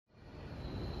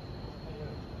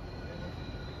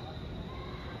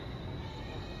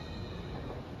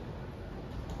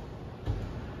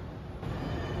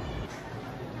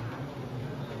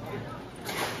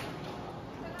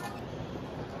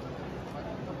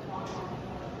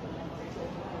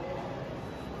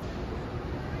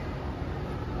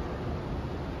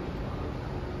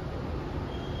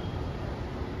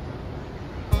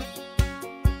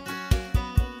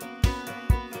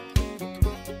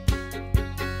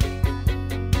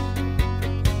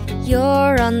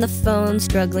You're on the phone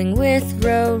struggling with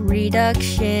row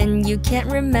reduction. You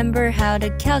can't remember how to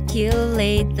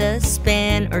calculate the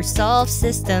span or solve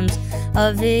systems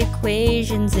of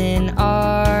equations in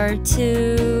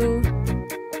R2.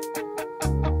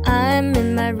 I'm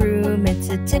in my room, it's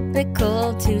a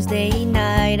typical Tuesday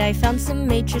night. I found some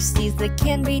matrices that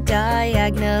can be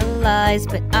diagonalized,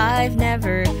 but I've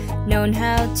never known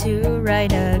how to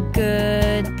write a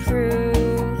good proof.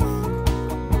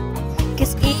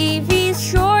 'Cause EV's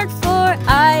short for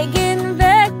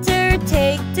eigenvector.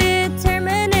 Take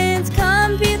determinants,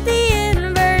 compute the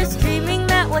inverse, dreaming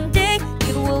that one day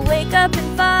you will wake up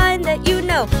and find that you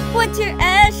know what your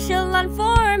echelon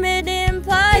form it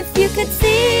implies. If you could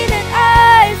see that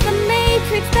I's the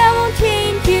matrix that won't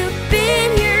change, you've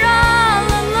been here all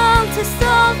along to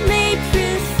solve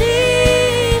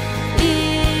matrices.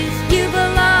 You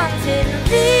belong in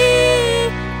V.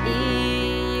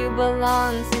 You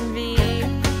belong in V.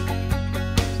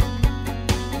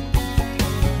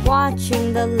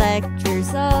 Watching the lectures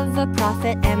of a prof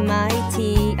at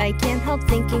MIT, I can't help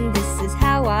thinking this is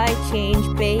how I change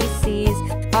bases.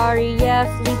 REF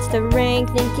leads the rank,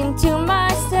 thinking to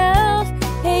myself,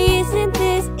 hey, isn't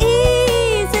this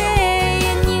easy?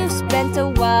 And you've spent a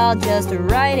while just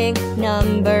writing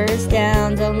numbers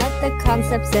down. Don't let the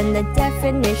concepts and the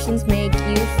definitions make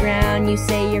you frown. You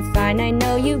say you're fine, I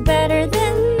know you better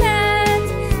than that.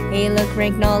 Hey, look,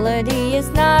 rank nullity is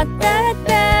not that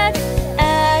bad.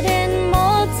 Add and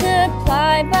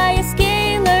multiply by a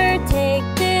scalar. Take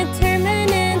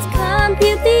determinants,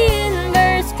 compute the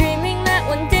inverse, dreaming that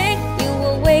one day you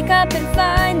will wake up and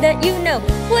find that you know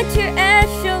what your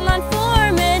echelon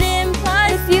form it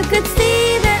implies. If you could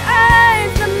see that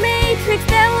I's the matrix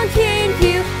that won't change,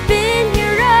 you've been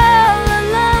here all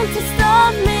along to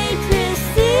solve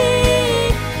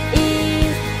matrices.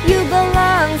 You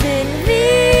belong in V.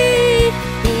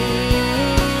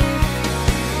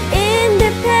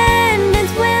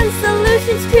 Independence when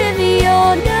solution's trivial.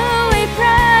 No, A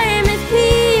prime is P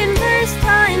inverse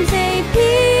times AP.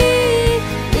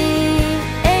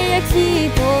 AX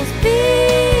equals B.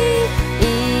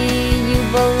 You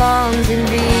belongs in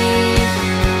V.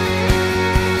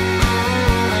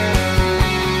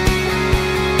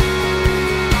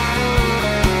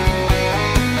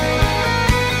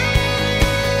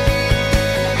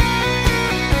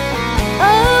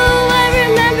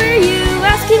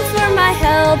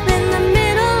 Help in the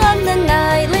middle of the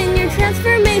night. Linear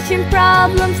transformation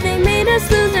problems, they made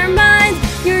us lose our minds.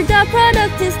 Your dot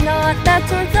product is not, that's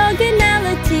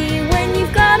orthogonality. When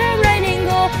you've got a right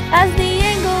angle as the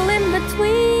angle in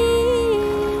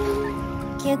between.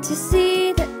 Can't you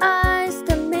see that I's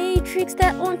the matrix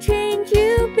that won't change?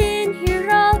 You've been here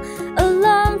all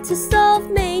along to solve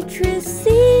matrices.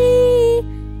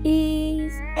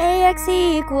 AX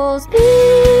equals B.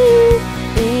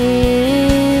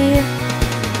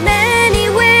 Many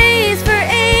ways for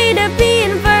A to be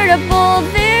invertible.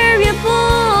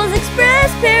 Variables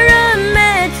expressed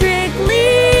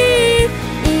parametrically.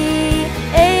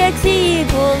 AX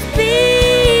equals B.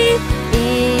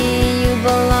 You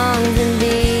belong in B.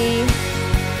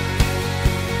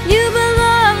 You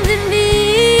belong in V.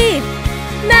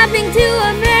 Mapping to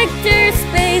a vector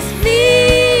space V.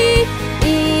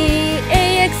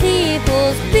 AX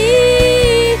equals B.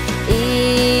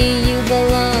 You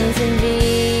belong in V.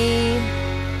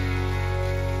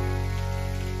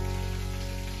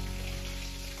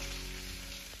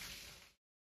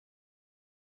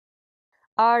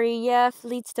 REF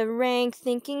leads the rank,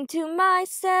 thinking to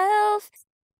myself,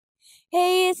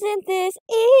 hey, isn't this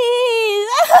easy?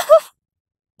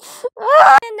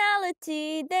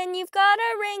 Anality, then you've got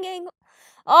a ringing.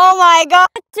 Oh my god.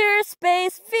 Vector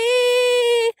space V.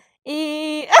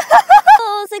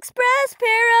 Expressed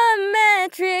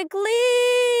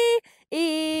parametrically.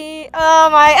 Oh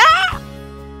my.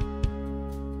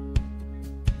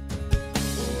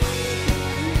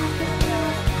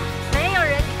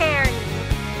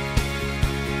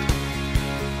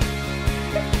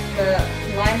 The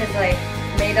line is like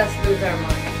made us lose our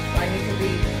mind. So I need to be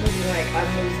looking like I'm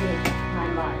losing my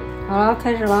mind. 好了，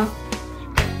开始了。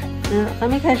还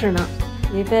没开始呢。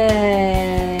预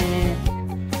备，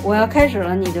我要开始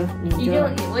了，你就。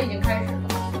我已经开始了。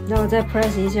那我再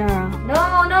press 一下啊。No,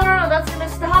 that's gonna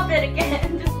stop it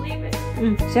again. Just leave it.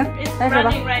 行， It's 开始吧。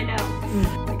 running right now.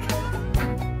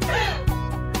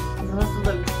 Let's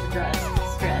look stress.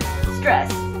 Okay.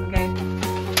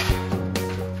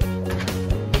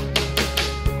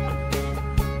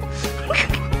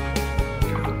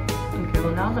 Okay,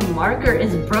 well now the marker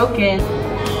is broken.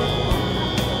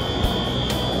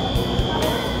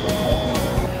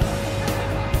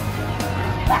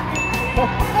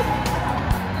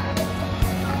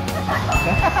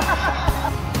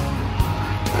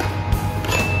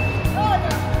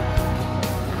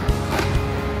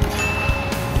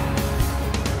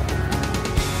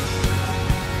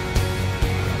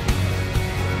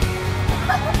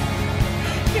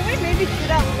 必须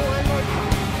的。